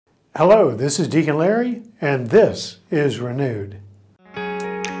Hello, this is Deacon Larry, and this is Renewed.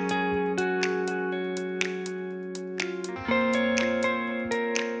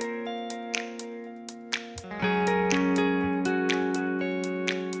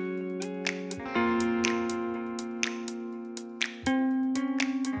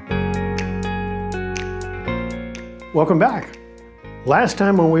 Welcome back. Last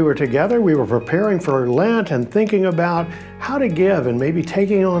time when we were together, we were preparing for Lent and thinking about how to give and maybe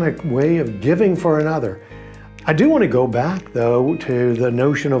taking on a way of giving for another. I do want to go back, though, to the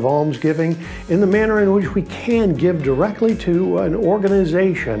notion of almsgiving in the manner in which we can give directly to an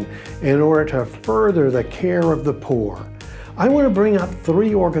organization in order to further the care of the poor. I want to bring up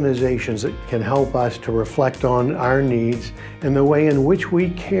 3 organizations that can help us to reflect on our needs and the way in which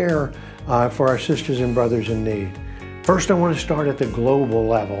we care for our sisters and brothers in need. First, I want to start at the global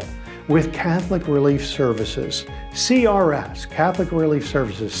level with Catholic Relief Services, CRS, Catholic Relief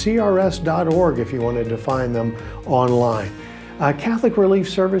Services, crs.org if you wanted to find them online. Catholic Relief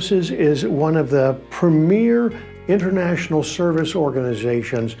Services is one of the premier international service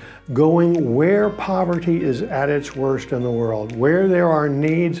organizations going where poverty is at its worst in the world, where there are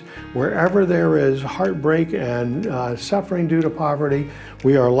needs, wherever there is heartbreak and suffering due to poverty,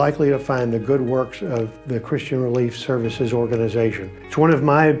 we are likely to find the good works of the Christian Relief Services organization. It's one of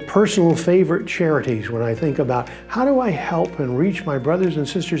my personal favorite charities when I think about how do I help and reach my brothers and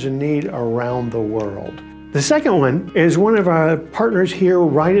sisters in need around the world. The second one is one of our partners here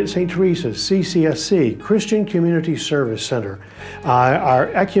right at St. Teresa's, CCSC, Christian Community Service Center, our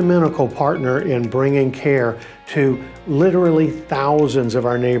ecumenical partner in bringing care to literally thousands of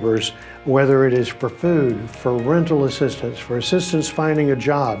our neighbors, whether it is for food, for rental assistance, for assistance finding a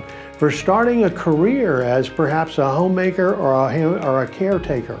job, for starting a career as perhaps a homemaker or a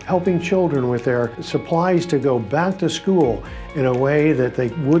caretaker, helping children with their supplies to go back to school in a way that they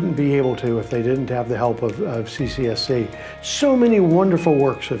wouldn't be able to if they didn't have the help of CCSC. So many wonderful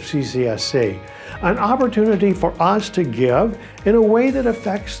works of CCSC. An opportunity for us to give in a way that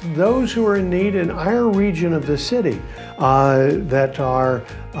affects those who are in need in our region of the city that are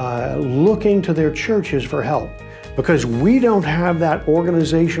looking to their churches for help. Because we don't have that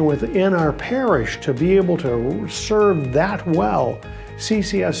organization within our parish to be able to serve that well,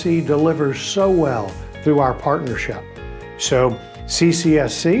 CCSC delivers so well through our partnership. So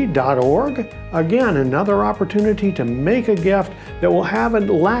ccsc.org, again, another opportunity to make a gift that will have a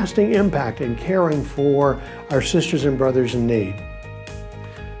lasting impact in caring for our sisters and brothers in need.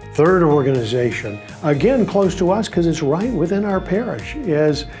 Third organization, again close to us because it's right within our parish,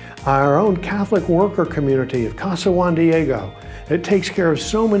 is our own Catholic worker community of Casa Juan Diego. It takes care of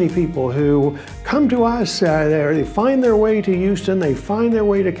so many people who come to us, they find their way to Houston, they find their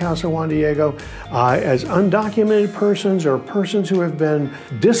way to Casa Juan Diego as undocumented persons or persons who have been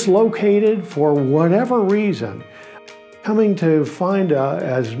dislocated for whatever reason, coming to find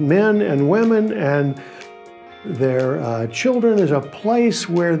as men and women and their children is a place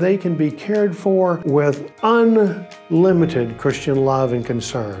where they can be cared for with unlimited Christian love and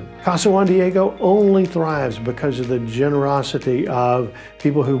concern. Casa Juan Diego only thrives because of the generosity of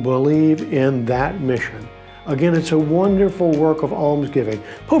people who believe in that mission. Again, it's a wonderful work of almsgiving.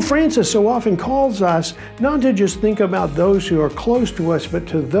 Pope Francis so often calls us not to just think about those who are close to us, but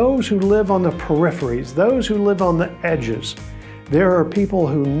to those who live on the peripheries, those who live on the edges. There are people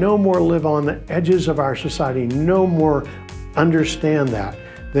who no more live on the edges of our society, no more understand that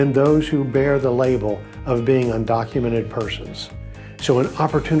than those who bear the label of being undocumented persons. So an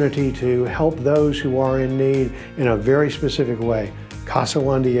opportunity to help those who are in need in a very specific way, Casa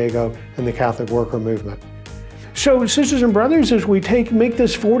Juan Diego and the Catholic Worker Movement. So sisters and brothers, as we make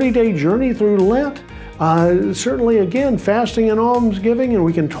this 40-day journey through Lent, certainly again, fasting and almsgiving, and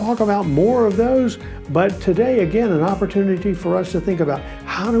we can talk about more of those, but today again, an opportunity for us to think about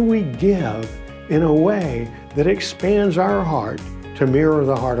how do we give in a way that expands our heart to mirror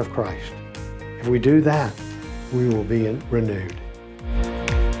the heart of Christ. If we do that, we will be renewed.